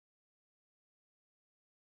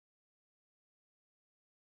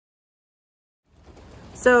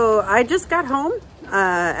So I just got home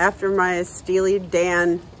after my Steely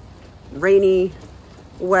Dan rainy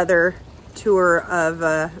weather tour of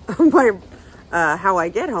my how I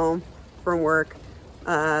get home from work,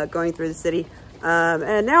 going through the city.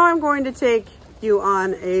 And now I'm going to take you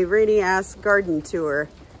on a rainy ass garden tour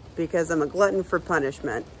because I'm a glutton for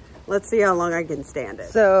punishment. Let's see how long I can stand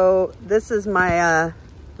it. So this is my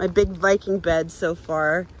my big Viking bed so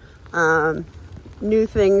far. New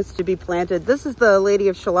things to be planted. This is the Lady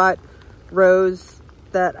of Shalott rose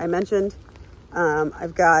that I mentioned.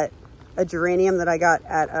 I've got a geranium that I got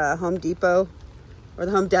at Home Depot or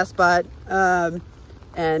the Home Depot,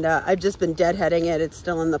 and I've just been deadheading it. It's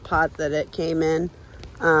still in the pot that it came in,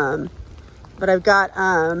 but I've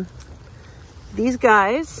got these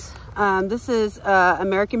guys. This is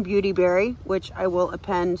American Beautyberry, which I will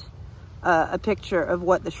append a picture of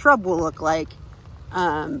what the shrub will look like.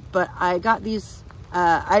 But I got these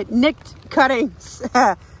I nicked cuttings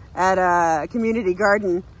at a community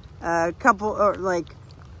garden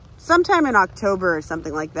sometime in October or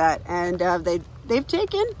something like that, and they've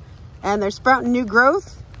taken and they're sprouting new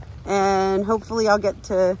growth, and hopefully I'll get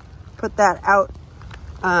to put that out.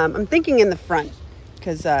 I'm thinking in the front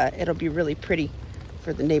because it'll be really pretty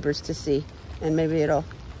for the neighbors to see, and maybe it'll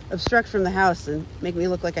obstruct from the house and make me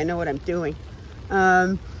look like I know what I'm doing.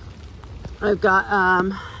 I've got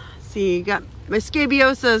got my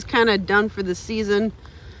Scabiosa is kind of done for the season,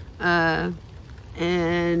 and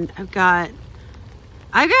I've got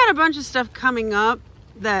a bunch of stuff coming up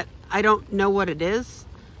that I don't know what it is,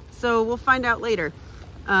 so we'll find out later.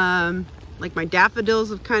 Like my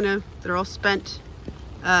daffodils they're all spent.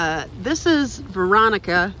 This is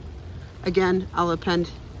Veronica. Again, I'll append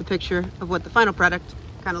the picture of what the final product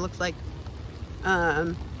kind of looks like.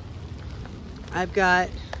 I've got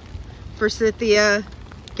Forsythia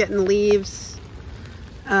getting leaves.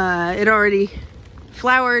 It already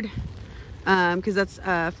flowered because that's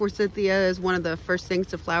Forsythia is one of the first things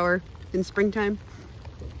to flower in springtime.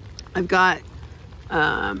 I've got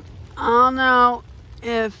I don't know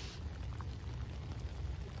if,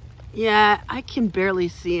 yeah, I can barely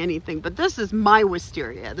see anything, but this is my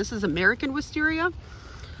wisteria. This is American wisteria,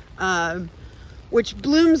 which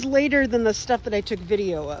blooms later than the stuff that I took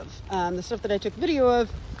video of. The stuff that I took video of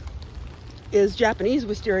is Japanese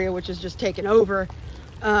wisteria, which is just taken over,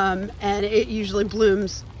 and it usually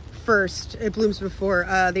blooms first. It blooms before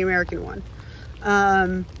the American one.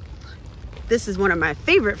 This is one of my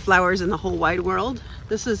favorite flowers in the whole wide world.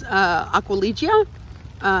 This is Aquilegia,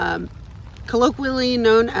 colloquially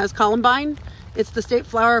known as columbine. It's the state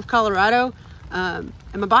flower of Colorado, and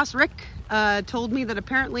my boss Rick told me that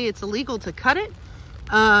apparently it's illegal to cut it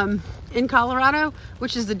in Colorado,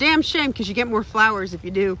 which is a damn shame because you get more flowers if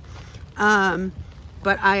you do.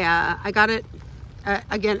 But I got it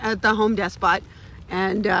again at the Home Depot,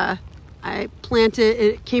 and I planted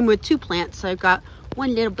it. Came with 2 plants, so I've got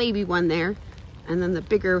one little baby one there, and then the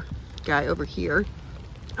bigger guy over here.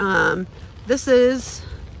 This is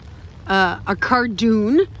a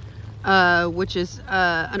cardoon, which is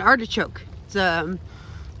an artichoke. It's,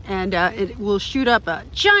 and it will shoot up a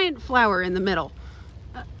giant flower in the middle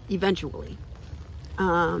eventually.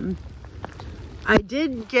 I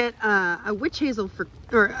did get a witch hazel for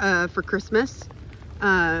Christmas,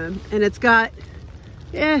 and it's got,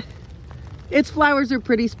 its flowers are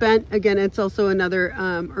pretty spent. Again, it's also another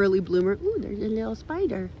early bloomer. Ooh, there's a little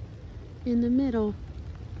spider in the middle.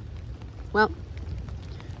 Well,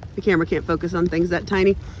 the camera can't focus on things that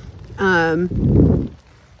tiny,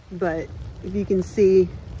 but if you can see,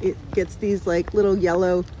 it gets these like little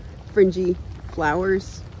yellow fringy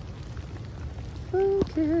flowers.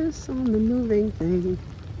 Focus on the moving thing.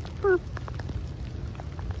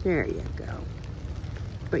 There you go.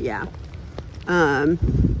 But yeah,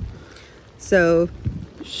 so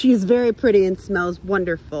she's very pretty and smells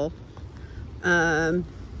wonderful. Yeah,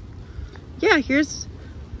 here's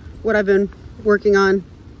what I've been working on.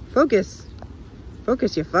 Focus,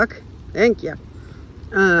 you fuck. Thank you.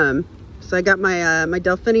 So I got my my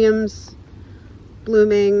delphiniums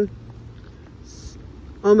blooming,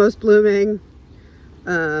 almost blooming.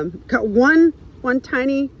 Got one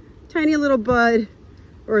tiny little bud,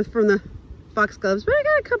 or from the foxgloves, but I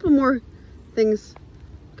got a couple more things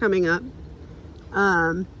coming up.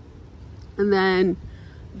 And then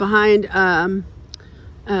behind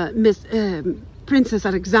Miss Princess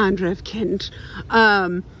Alexandra of Kent,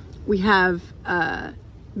 we have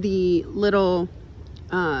the little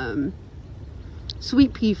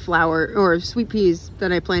sweet pea flower, or sweet peas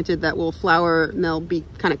that I planted that will flower, and they'll be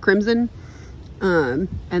kind of crimson.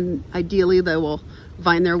 And ideally they will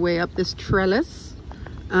vine their way up this trellis.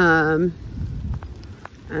 And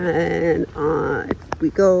And if we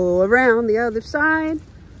go around the other side,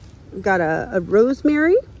 we've got a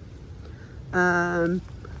rosemary. And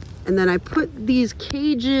then I put these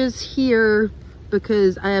cages here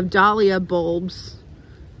because I have dahlia bulbs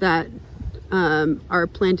that are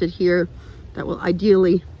planted here that will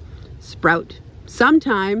ideally sprout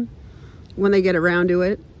sometime when they get around to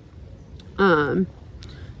it.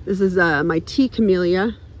 This is my tea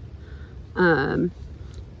camellia,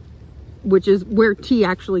 which is where tea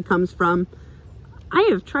actually comes from. I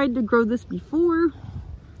have tried to grow this before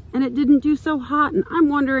and it didn't do so hot, and I'm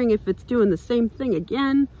wondering if it's doing the same thing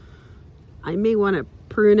again. I may want to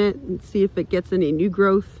prune it and see if it gets any new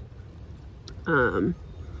growth. And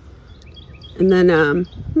then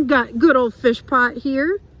we've got good old fish pot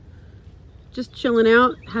here, just chilling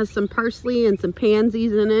out. Has some parsley and some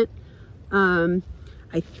pansies in it.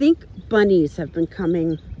 I think bunnies have been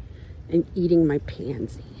coming and eating my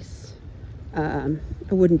pansies. I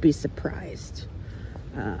wouldn't be surprised.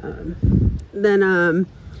 Then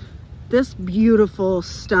this beautiful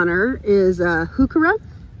stunner is heuchera.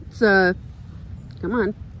 It's a, come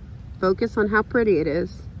on, focus on how pretty it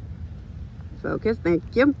is. Focus, thank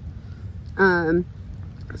you. So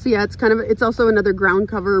yeah, it's also another ground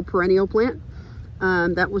cover perennial plant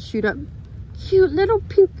that will shoot up cute little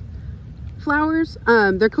pink flowers.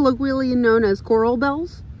 They're colloquially known as coral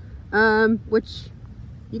bells, which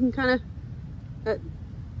you can kind of,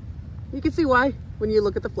 you can see why when you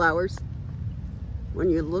look at the flowers. When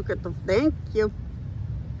you look at the, thank you.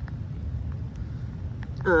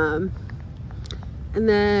 And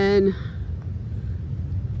then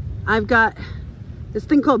I've got this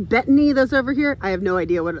thing called betony that's over here. I have no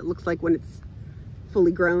idea what it looks like when it's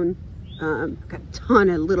fully grown. I've got a ton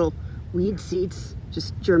of little weed seeds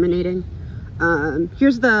just germinating.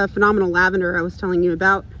 Here's the phenomenal lavender I was telling you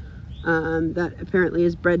about, that apparently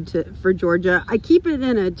is bred for Georgia. I keep it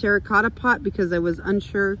in a terracotta pot because I was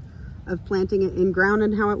unsure of planting it in ground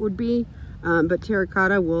and how it would be, but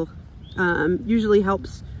terracotta will usually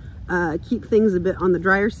helps keep things a bit on the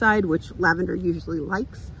drier side, which lavender usually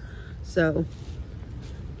likes. So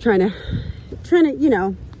trying to you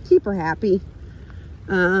know, keep her happy.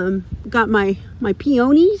 Got my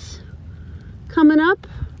peonies coming up.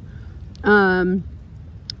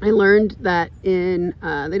 I learned that in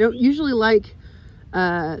they don't usually like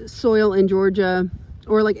soil in Georgia,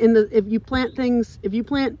 or like if you plant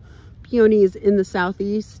peonies in the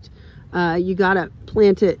southeast, you gotta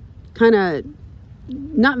plant it kind of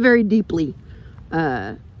not very deeply,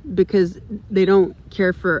 because they don't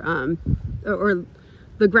care for or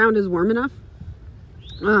the ground is warm enough.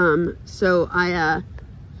 So I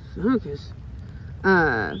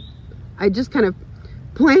just kind of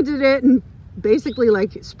planted it and basically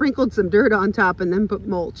like sprinkled some dirt on top and then put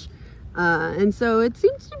mulch, and so it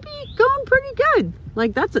seems to be going pretty good.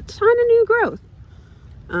 Like, that's a ton of new growth.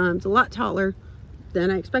 It's a lot taller than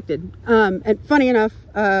I expected. And funny enough,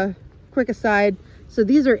 quick aside, so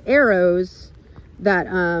these are arrows that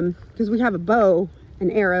because we have a bow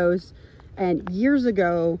and arrows, and years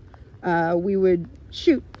ago we would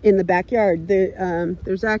shoot in the backyard.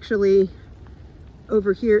 There's actually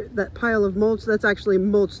over here that pile of mulch, that's actually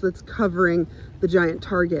mulch that's covering the giant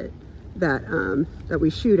target that that we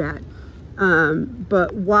shoot at.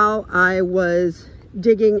 But while I was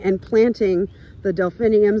digging and planting the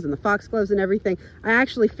delphiniums and the foxgloves and everything, I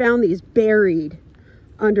actually found these buried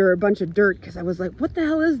under a bunch of dirt because I was like, what the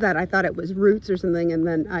hell is that? I thought it was roots or something, and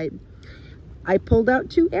then I pulled out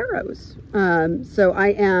 2 arrows. So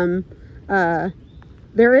I am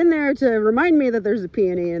they're in there to remind me that there's a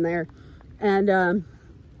peony in there. And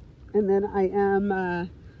then I am,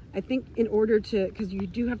 I think in order to, because you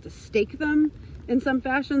do have to stake them in some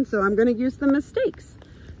fashion, so I'm going to use them as stakes.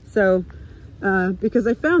 So, because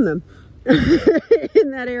I found them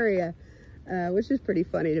in that area, which is pretty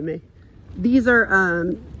funny to me. These are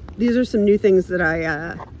some new things that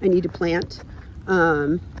I need to plant.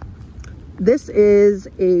 This is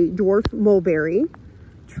a dwarf mulberry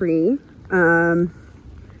tree.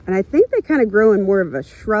 And I think they kind of grow in more of a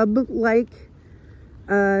shrub-like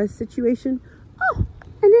situation. Oh,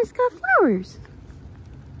 and it's got flowers.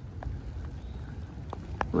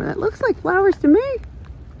 Well, that looks like flowers to me.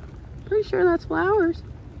 Pretty sure that's flowers.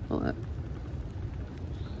 Hold up.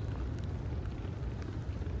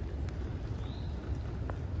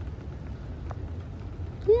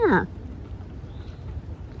 Yeah.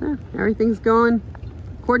 So everything's going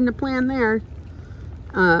according to plan there.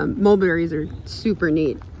 Mulberries are super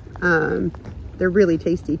neat. They're really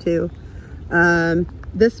tasty too.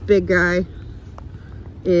 This big guy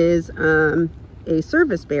is a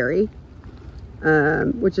service berry,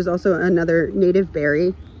 which is also another native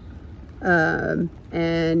berry.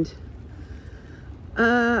 And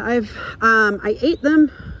I ate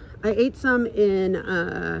them. I ate some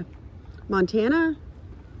in Montana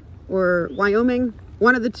or Wyoming,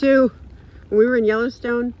 one of the two, when we were in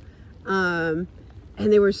Yellowstone. And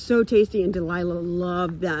they were so tasty, and Delilah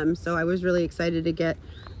loved them. So I was really excited to get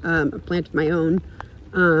a plant of my own.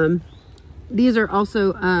 These are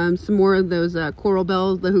also some more of those coral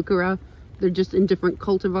bells, the heuchera. They're just in different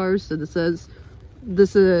cultivars. So this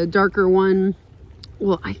is a darker one.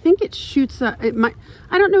 Well, I think it shoots up. It might.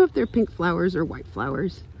 I don't know if they're pink flowers or white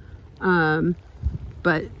flowers,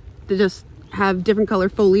 but they just have different color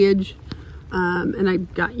foliage. And I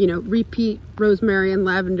got, you know, repeat rosemary and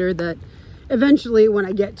lavender that eventually, when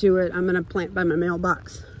I get to it, I'm gonna plant by my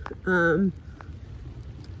mailbox. And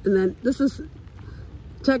then this is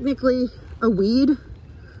technically a weed,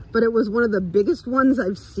 but it was one of the biggest ones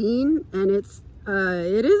I've seen, and it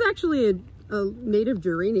is actually a native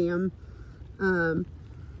geranium.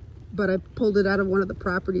 But I pulled it out of one of the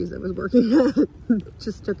properties I was working at.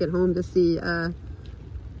 Just took it home to see,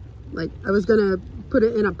 like, I was gonna put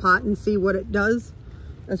it in a pot and see what it does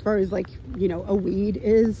as far as, like, you know, a weed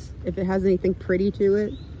is, if it has anything pretty to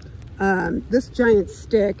it. This giant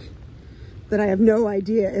stick that I have no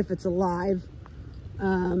idea if it's alive.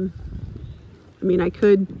 I mean, I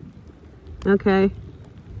could, okay.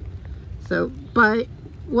 So, but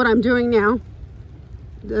what I'm doing now,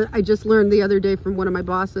 I just learned the other day from one of my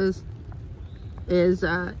bosses, is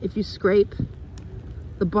if you scrape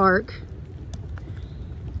the bark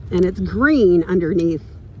and it's green underneath,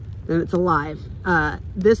 then it's alive.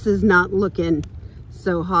 This is not looking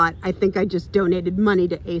so hot. I think I just donated money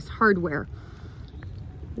to Ace Hardware.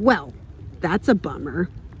 Well, that's a bummer.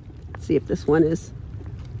 Let's see if this one is.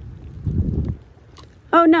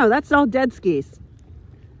 Oh no, that's all dead skis.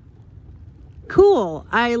 Cool.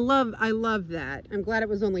 I love that. I'm glad it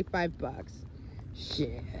was only $5.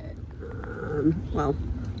 Shit. Well,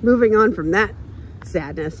 moving on from that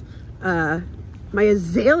sadness, my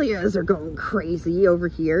azaleas are going crazy over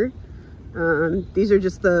here. These are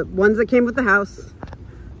just the ones that came with the house.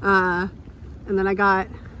 And then I got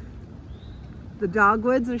the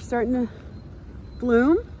dogwoods are starting to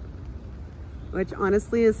bloom, which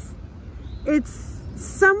honestly it's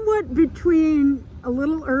somewhat between a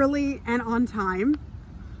little early and on time.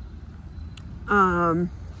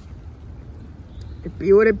 It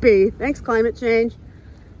be what it be. Thanks, climate change.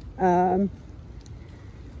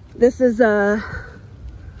 This is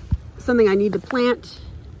something I need to plant.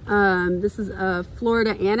 This is a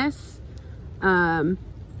Florida anise.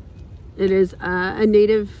 It is a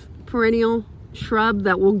native perennial shrub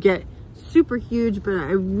that will get super huge, but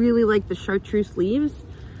I really like the chartreuse leaves.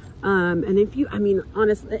 And if you, I mean,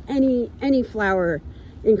 honestly, any flower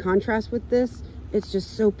in contrast with this, it's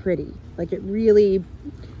just so pretty. Like, it really,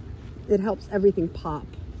 it helps everything pop.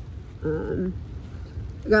 I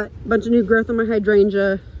got a bunch of new growth on my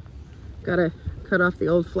hydrangea. Gotta cut off the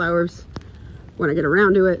old flowers when I get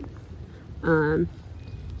around to it.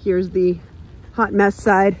 Here's the hot mess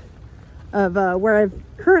side of where I've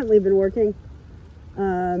currently been working.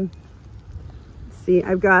 Let's see,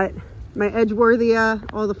 I've got my Edgeworthia,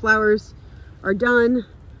 all the flowers are done,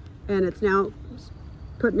 and it's now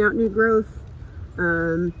putting out new growth.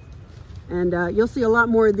 And you'll see a lot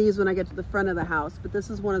more of these when I get to the front of the house, but this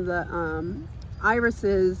is one of the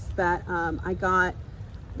irises that I got.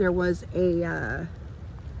 There was a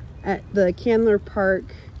at the Candler Park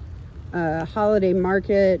holiday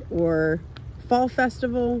market or fall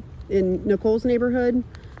festival in Nicole's neighborhood.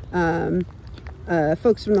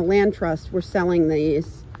 Folks from the Land Trust were selling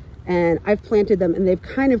these, and I've planted them, and they've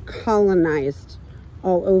kind of colonized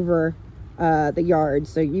all over the yard.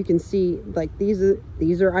 So you can see, like, these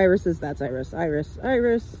are irises. That's iris, iris,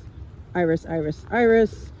 iris, iris, iris,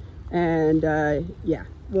 iris, and yeah,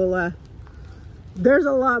 well, there's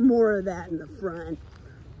a lot more of that in the front.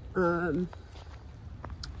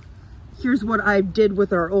 Here's what I did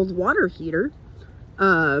with our old water heater.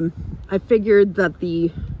 I figured that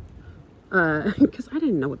the because I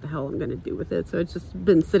didn't know what the hell I'm gonna do with it, so it's just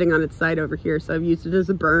been sitting on its side over here, so I've used it as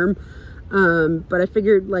a berm. But I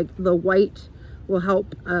figured, like, the white will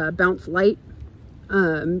help bounce light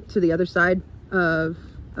to the other side of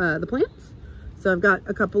the plants. So I've got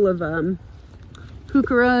a couple of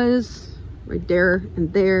heucheras right there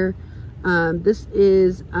and there. This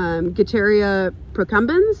is Gitteria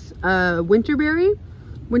procumbens,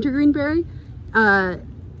 wintergreen berry.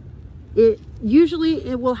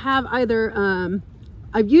 It will have either,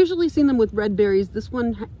 I've usually seen them with red berries. This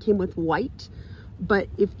one came with white, but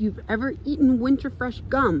if you've ever eaten winter fresh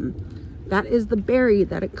gum, that is the berry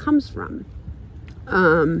that it comes from.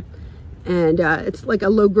 and it's like a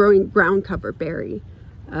low growing ground cover berry.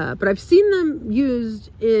 But I've seen them used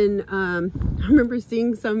in, I remember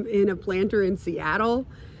seeing some in a planter in Seattle,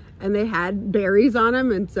 and they had berries on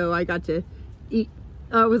them, and so I got to eat.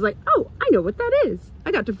 I was like, oh, I know what that is.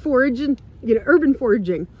 I got to forage and, you know, urban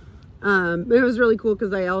foraging. It was really cool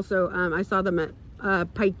because I also, I saw them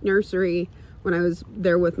at Pike Nursery when I was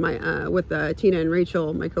there with my, with Tina and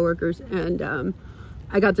Rachel, my coworkers, and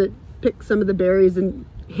I got to pick some of the berries and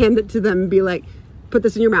hand it to them and be like, put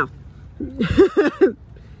this in your mouth.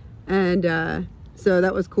 And so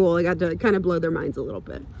that was cool. I got to kind of blow their minds a little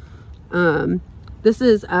bit. This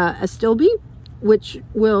is a Stilby, which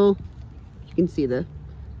will, you can see the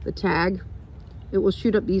tag. It will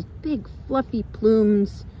shoot up these big fluffy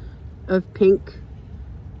plumes of pink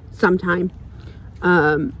sometime.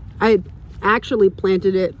 I actually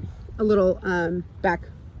planted it a little back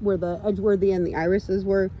where the Edgeworthy and the irises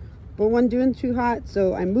were, but one doing too hot,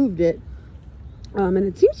 so I moved it. And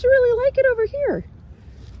it seems to really like it over here.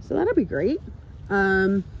 So that'll be great.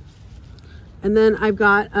 And then I've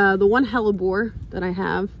got the one hellebore that I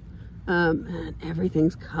have. And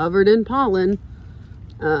everything's covered in pollen.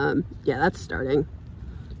 Yeah, that's starting.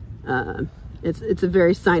 It's a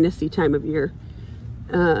very sinusy time of year.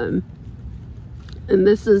 And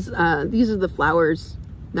this is these are the flowers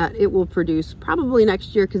that it will produce probably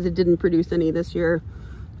next year, because it didn't produce any this year.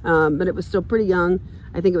 But it was still pretty young.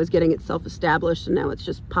 I think it was getting itself established, and now it's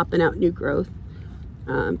just popping out new growth.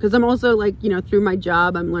 Because I'm also, like, you know, through my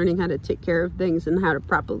job, I'm learning how to take care of things and how to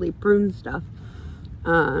properly prune stuff.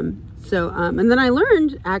 And then I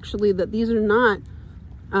learned actually that these are not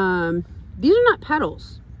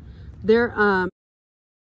petals. They're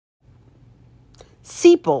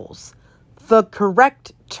sepals. The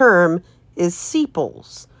correct term is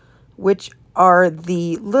sepals, which are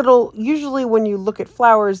the little, usually when you look at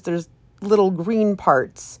flowers, there's little green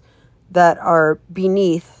parts that are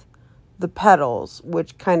beneath the petals,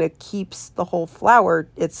 which kind of keeps the whole flower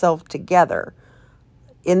itself together.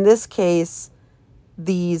 In this case,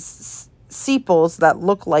 these sepals that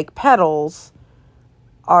look like petals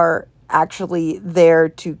are actually there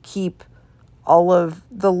to keep all of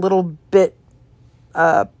the little bit,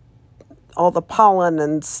 all the pollen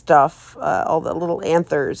and stuff, all the little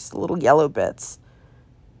anthers, little yellow bits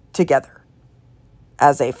together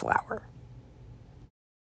as a flower.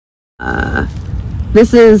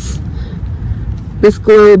 This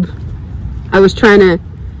globe,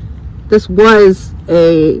 this was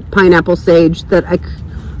a pineapple sage that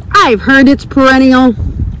I've heard it's perennial.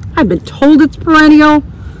 I've been told it's perennial.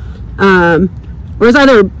 Or it's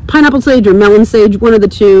either pineapple sage or melon sage, one of the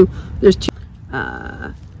two. There's two.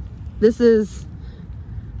 This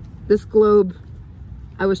globe,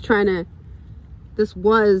 this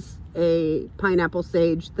was a pineapple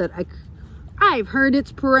sage that I've heard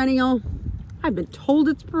it's perennial. I've been told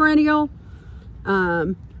it's perennial.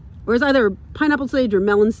 Or it's either pineapple sage or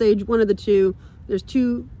melon sage, one of the two. There's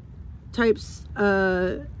two types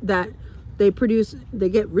that they produce. They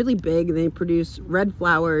get really big and they produce red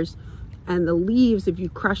flowers, and the leaves, if you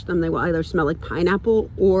crush them, they will either smell like pineapple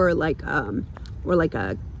or like a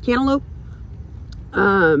cantaloupe.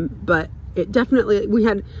 But it definitely, we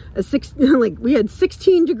had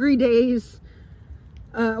 16-degree days,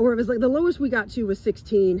 where it was like the lowest we got to was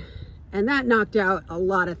 16, and that knocked out a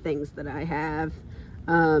lot of things that I have.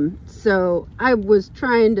 So I was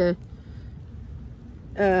trying to,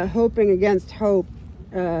 hoping against hope,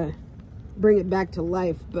 bring it back to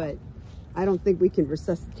life, but I don't think we can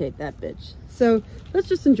resuscitate that bitch. So let's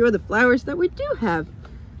just enjoy the flowers that we do have.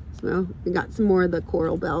 So we got some more of the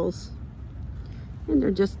coral bells, and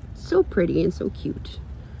they're just so pretty and so cute.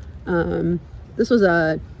 This was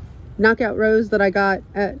a knockout rose that I got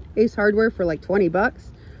at Ace Hardware for like 20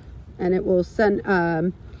 bucks, and it will send,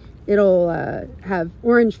 it'll have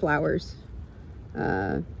orange flowers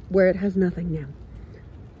where it has nothing now.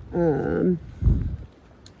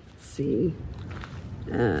 Let's see.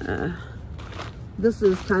 This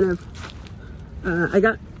is kind of, I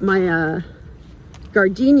got my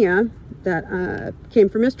gardenia that came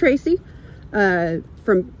from Miss Tracy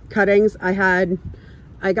from cuttings. I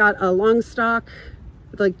got a long stalk,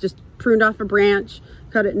 like just pruned off a branch,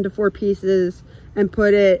 cut it into 4 pieces, and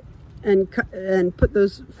put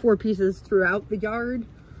those 4 pieces throughout the yard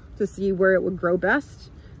to see where it would grow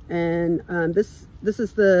best. And this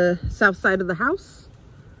is the south side of the house,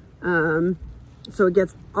 so it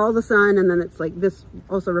gets all the sun, and then it's like this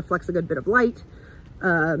also reflects a good bit of light.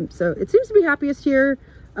 So it seems to be happiest here.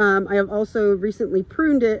 I have also recently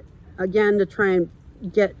pruned it again to try and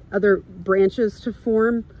get other branches to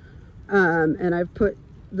form, and I've put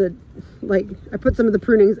I put some of the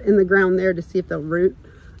prunings in the ground there to see if they'll root.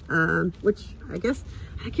 which I guess,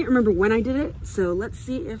 I can't remember when I did it. So let's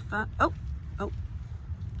see if,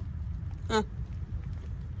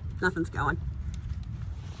 nothing's going.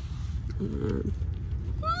 And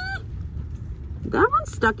that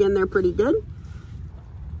one's stuck in there pretty good.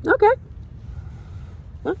 Okay.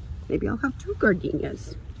 Well, maybe I'll have 2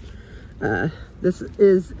 gardenias. This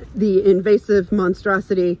is the invasive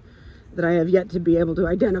monstrosity that I have yet to be able to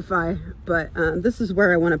identify, but this is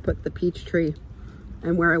where I want to put the peach tree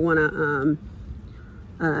and where I want to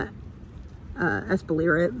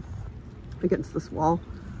espalier it against this wall.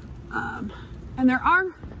 And there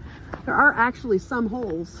are actually some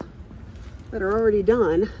holes that are already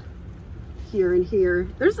done here and here.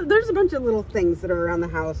 There's a bunch of little things that are around the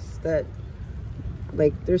house that,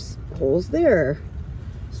 like, there's holes there.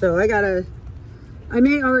 So I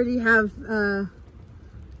may already have the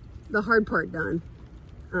hard part done.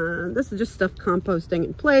 This is just stuff composting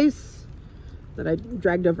in place that I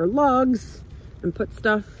dragged over logs and put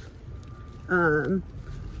stuff.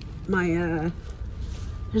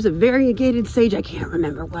 There's a variegated sage. I can't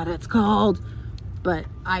remember what it's called, but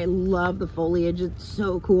I love the foliage. It's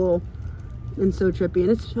so cool and so trippy,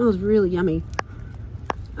 and it smells really yummy.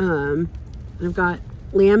 And I've got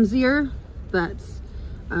lamb's ear. That's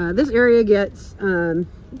this area gets,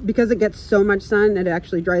 because it gets so much sun, it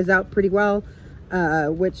actually dries out pretty well,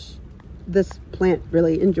 which this plant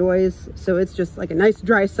really enjoys. So it's just like a nice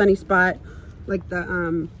dry sunny spot. Like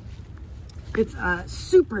the it's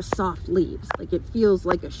super soft leaves, like it feels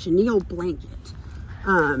like a chenille blanket.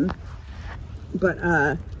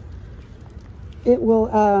 But it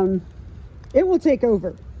will take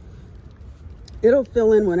over. It'll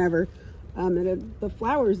fill in whenever. And the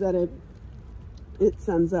flowers that it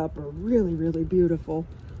sends up are really, really beautiful.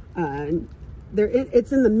 And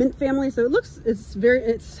it's in the mint family, so it's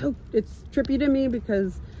trippy to me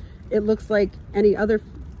because it looks like any other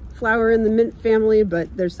flower in the mint family,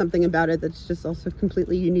 but there's something about it that's just also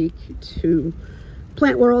completely unique to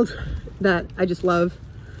plant world that I just love.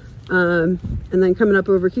 And then coming up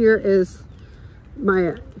over here is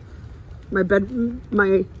my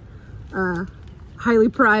highly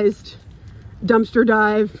prized dumpster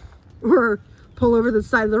dive, or pull over the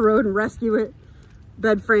side of the road and rescue it,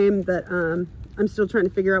 bed frame that I'm still trying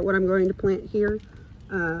to figure out what I'm going to plant here.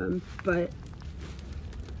 But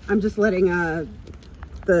I'm just letting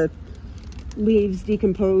the leaves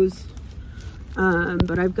decompose.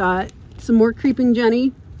 But I've got some more creeping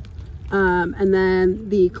Jenny, and then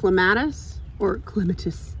the clematis, or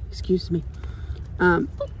clematis, excuse me.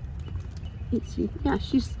 Let's see, yeah,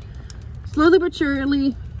 she's slowly but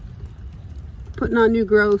surely putting on new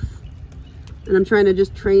growth, and I'm trying to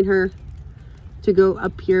just train her to go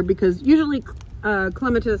up here, because usually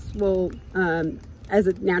clematis will, as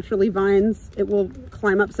it naturally vines, it will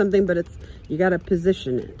climb up something, but you got to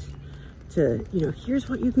position it to, here's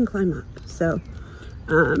what you can climb up. So,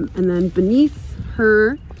 and then beneath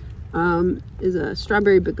her is a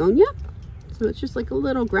strawberry begonia. So it's just like a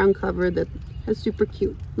little ground cover that has super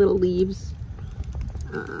cute little leaves.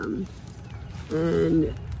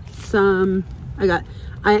 And some, I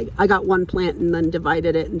got one plant and then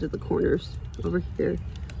divided it into the corners over here.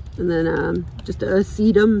 And then just a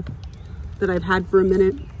sedum that I've had for a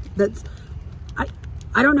minute. That's,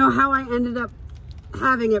 I don't know how I ended up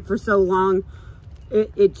having it for so long.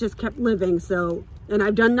 It just kept living. So, and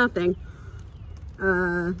I've done nothing.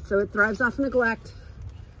 So it thrives off neglect.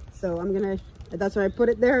 So that's why I put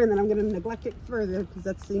it there, and then I'm gonna neglect it further because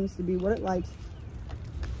that seems to be what it likes.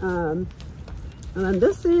 And then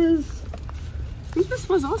this is, I think this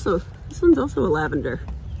one's also a lavender.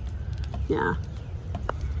 Yeah.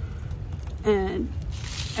 And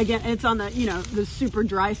again, it's on the, the super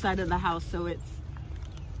dry side of the house, so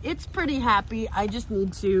it's pretty happy. I just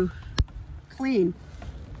need to clean,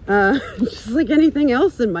 just like anything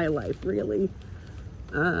else in my life, really.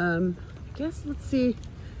 I guess let's see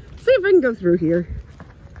if I can go through here.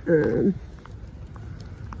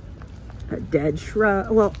 A dead shrub.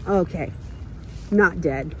 Well, okay, not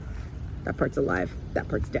dead. That part's alive. That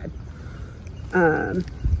part's dead.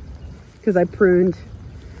 Because I pruned,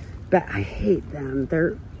 but I hate them.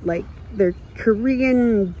 They're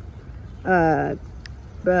Korean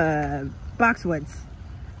boxwoods,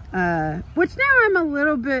 which now I'm a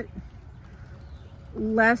little bit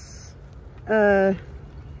less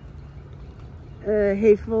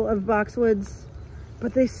hateful of boxwoods,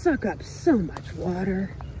 but they suck up so much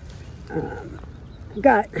water.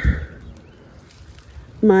 Got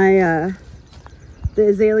my the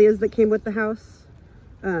azaleas that came with the house.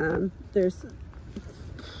 There's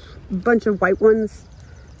a bunch of white ones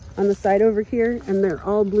on the side over here, and they're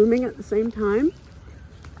all blooming at the same time,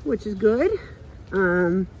 which is good.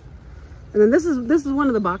 And then this is one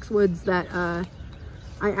of the boxwoods that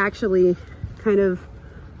I actually kind of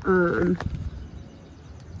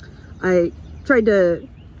I tried to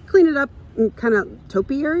clean it up and kind of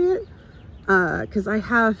topiary it, because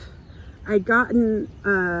I'd gotten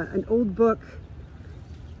an old book.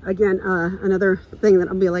 Again, another thing that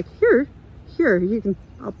I'll be like, here, you can,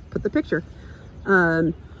 I'll put the picture.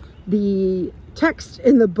 The text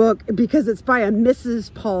in the book, because it's by a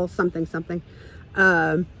Mrs. Paul something.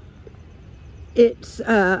 It's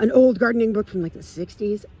an old gardening book from like the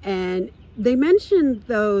 60s. And they mentioned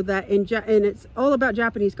though that and it's all about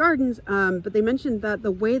Japanese gardens, but they mentioned that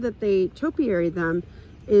the way that they topiary them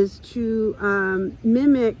is to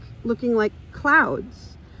mimic looking like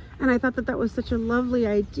clouds. And I thought that that was such a lovely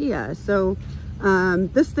idea. So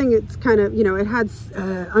this thing, it's kind of, you know, it had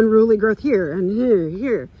unruly growth here and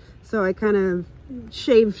here. So I kind of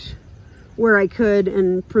shaved where I could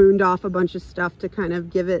and pruned off a bunch of stuff to kind of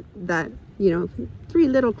give it that, you know, 3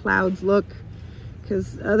 little clouds look.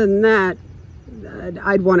 Because other than that,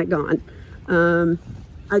 I'd want it gone.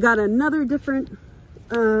 I got another different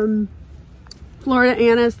Florida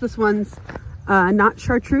anise. This one's not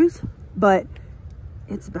chartreuse, but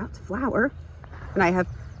it's about to flower. And I have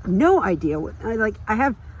no idea what, I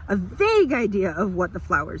have a vague idea of what the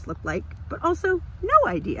flowers look like, but also no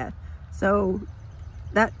idea. So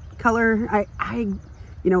that color, I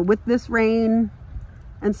you know, with this rain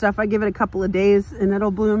and stuff, I give it a couple of days and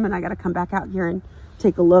it'll bloom, and I got to come back out here and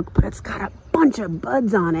take a look. But it's got a bunch of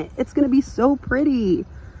buds on it. It's going to be so pretty.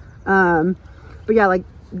 But yeah, like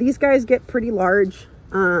these guys get pretty large.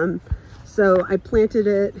 So I planted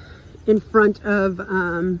it in front of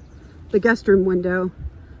the guest room window.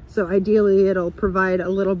 So ideally it'll provide a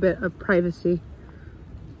little bit of privacy.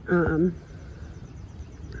 And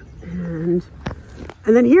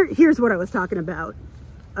then here's what I was talking about.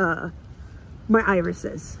 My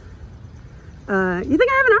irises. You think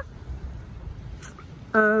I have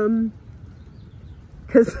enough?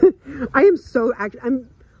 Because I'm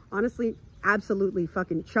honestly absolutely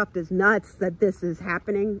fucking chuffed as nuts that this is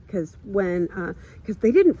happening. Because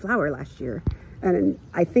they didn't flower last year, and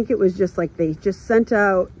I think it was just like they just sent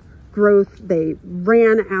out growth. They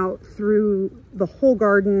ran out through the whole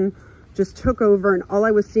garden, just took over, and all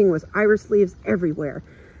I was seeing was iris leaves everywhere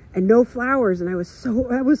and no flowers. And I was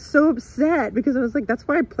so upset, because I was like, that's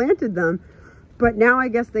why I planted them. But now I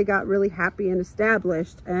guess they got really happy and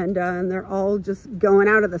established, and they're all just going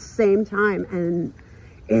out at the same time, and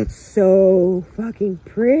it's so fucking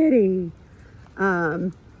pretty.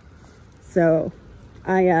 So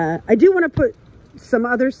I do want to put some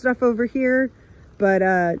other stuff over here, but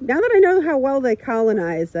now that I know how well they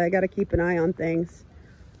colonize, I got to keep an eye on things.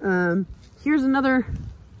 Here's another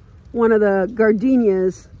one of the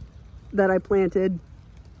gardenias that I planted,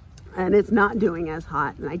 and it's not doing as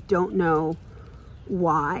hot, and I don't know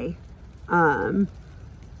why. I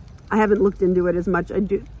haven't looked into it as much.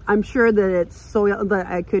 I'm sure that it's soil, that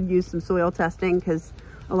I could use some soil testing, because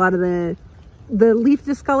a lot of the leaf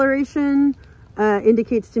discoloration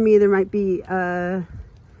indicates to me there might be an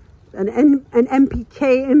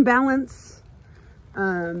NPK imbalance.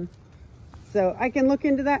 So I can look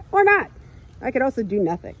into that, or not. I could also do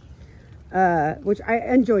nothing, which I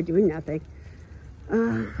enjoy doing nothing.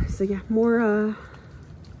 So yeah, more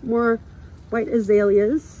white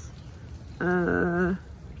azaleas.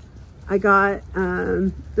 I got,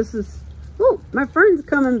 this is, oh, my fern's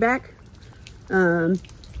coming back.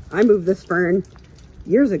 I moved this fern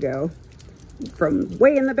years ago from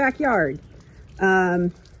way in the backyard.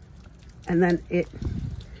 And then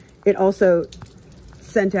it also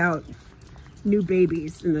sent out new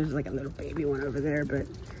babies, and there's like a little baby one over there, but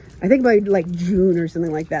I think by like June or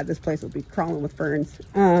something like that, this place will be crawling with ferns.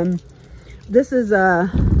 This is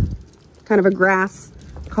kind of a grass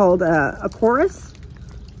called a chorus.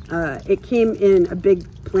 It came in a big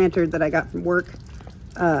planter that I got from work,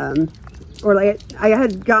 or like I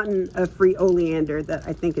had gotten a free oleander that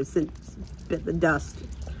I think has since bit the dust,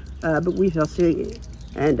 but we shall see,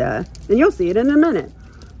 and you'll see it in a minute.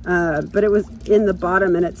 But it was in the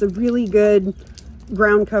bottom, and it's a really good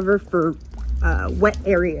ground cover for wet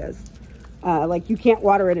areas. Like you can't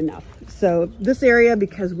water it enough. So this area,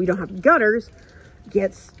 because we don't have gutters,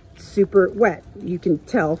 gets super wet. You can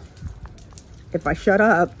tell if I shut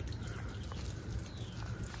up,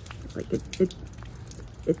 like it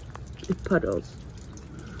puddles.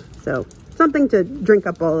 So something to drink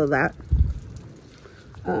up all of that.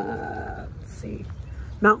 Let's see,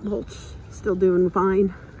 Mountain mulch still doing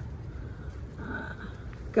fine.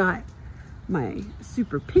 Got my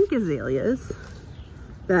super pink azaleas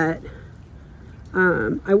that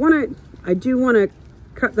I do want to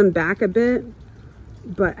cut them back a bit,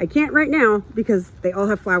 but I can't right now because they all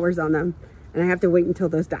have flowers on them and I have to wait until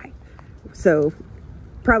those die. So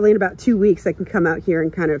probably in about 2 weeks, I can come out here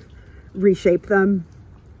and kind of reshape them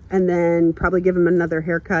and then probably give them another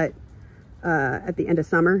haircut at the end of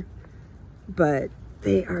summer. But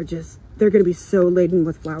they are just, they're going to be so laden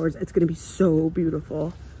with flowers. It's going to be so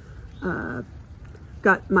beautiful.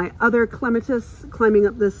 Got my other clematis climbing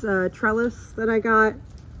up this trellis that I got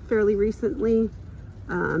fairly recently.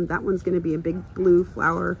 That one's going to be a big blue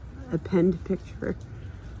flower, a penned picture.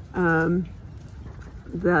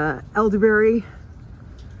 The elderberry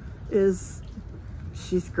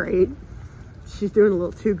she's great. She's doing a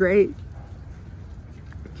little too great.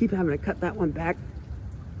 Keep having to cut that one back.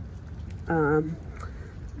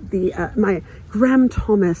 My Graham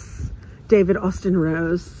Thomas David Austin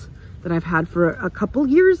rose that I've had for a couple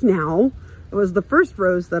years now. It was the first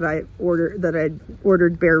rose that I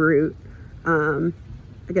ordered bare root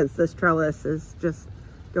against this trellis, is just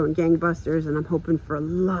going gangbusters, and I'm hoping for a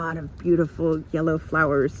lot of beautiful yellow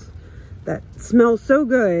flowers that smell so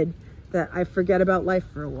good that I forget about life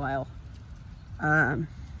for a while. So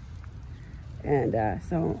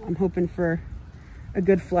I'm hoping for a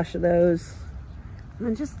good flush of those. And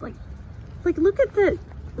then just like look at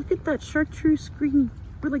that chartreuse green,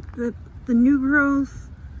 or like the new growth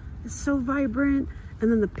is so vibrant,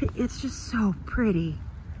 and then the pink, it's just so pretty.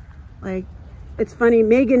 Like, it's funny,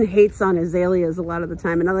 Megan hates on azaleas a lot of the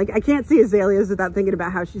time, and I can't see azaleas without thinking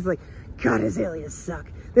about how she's like, God, azaleas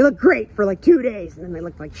suck. They look great for like 2 days, and then they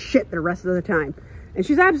look like shit the rest of the time. And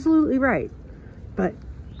she's absolutely right. But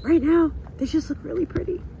right now, they just look really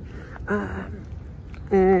pretty.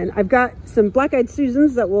 And I've got some black-eyed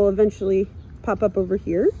Susans that will eventually pop up over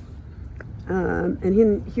here.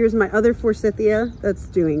 And here's my other forsythia that's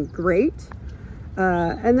doing great.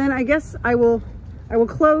 And then I guess I will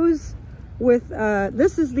close with,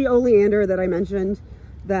 this is the oleander that I mentioned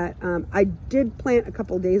that I did plant a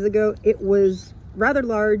couple days ago. It was rather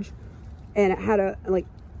large, and it had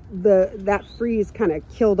that freeze kind of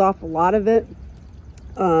killed off a lot of it.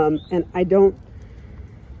 And I don't,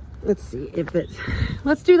 let's see if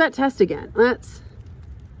let's do that test again.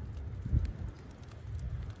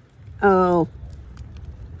 Oh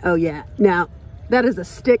yeah. Now that is a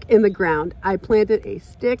stick in the ground. I planted a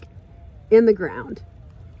stick in the ground.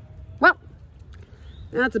 Well,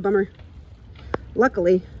 that's a bummer.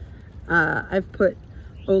 Luckily, I've put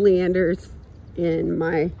oleanders in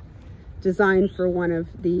my design for one of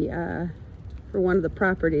the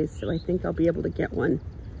properties, so I think I'll be able to get one.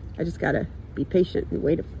 I just gotta be patient and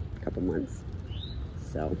wait a couple months.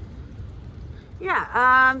 So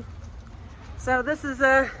yeah, so this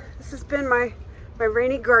has been my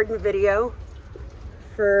rainy garden video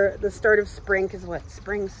for the start of spring, because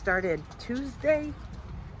spring started Tuesday,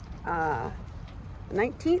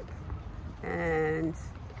 19th. And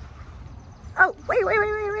oh, wait,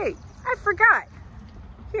 I forgot.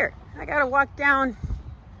 Here, I gotta walk down.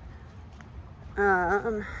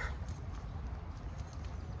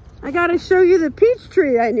 I gotta show you the peach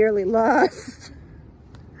tree I nearly lost.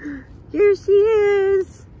 Here she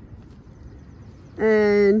is.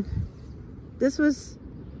 And this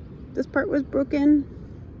part was broken.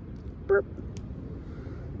 Burp.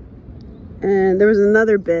 And there was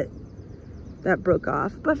another bit that broke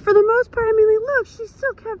off. But for the most part, I mean, look, she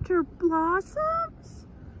still kept her blossoms.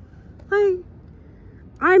 Like,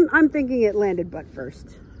 I'm thinking it landed butt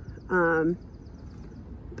first. But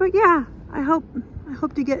yeah, I hope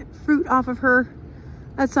to get fruit off of her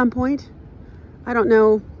at some point. I don't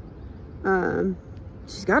know.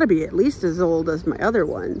 She's got to be at least as old as my other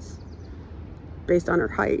ones, based on her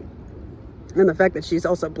height and the fact that she's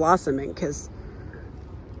also blossoming. Because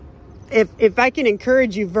if I can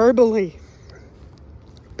encourage you verbally,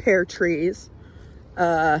 pear trees,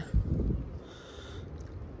 I'm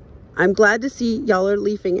glad to see y'all are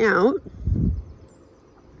leafing out.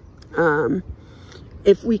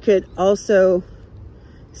 If we could also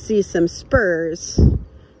see some spurs,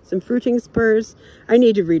 some fruiting spurs. I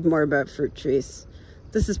need to read more about fruit trees.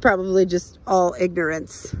 This is probably just all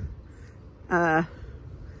ignorance.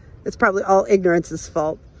 It's probably all ignorance's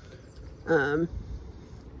fault. But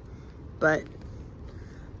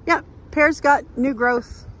yeah, pears got new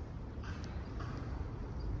growth.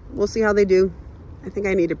 We'll see how they do. I think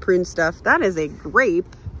I need to prune stuff. That is a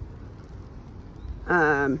grape.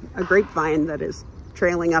 A grapevine that is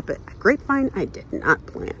trailing up it. A grapevine I did not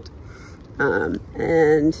plant.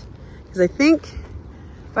 And because I think,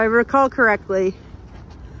 if I recall correctly,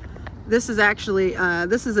 this is actually,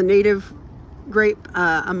 this is a native grape,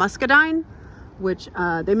 a muscadine, which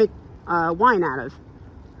they make wine out of.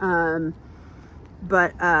 And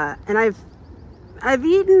I've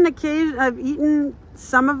eaten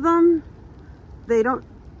some of them, they don't,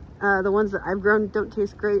 the ones that I've grown don't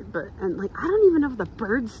taste great, and like, I don't even know if the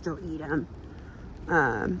birds still eat them.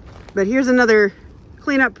 But here's another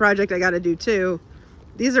cleanup project I got to do too.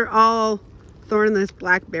 These are all thornless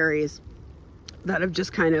blackberries that have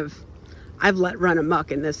just kind of, I've let run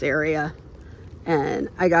amok in this area, and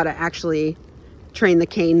I got to actually train the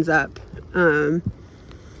canes up.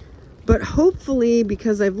 But hopefully,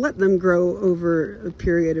 because I've let them grow over a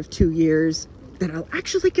period of 2 years, that I'll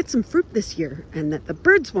actually get some fruit this year, and that the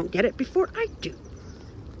birds won't get it before I do.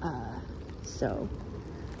 I'll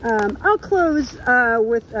close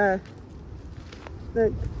with the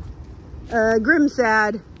Grim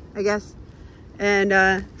Sad, I guess.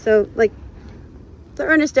 And so, like, the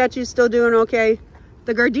Ernest statue is still doing okay.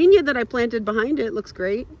 The gardenia that I planted behind it looks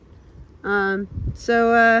great. Yeah,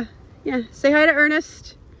 say hi to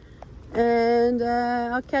Ernest, and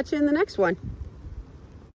I'll catch you in the next one.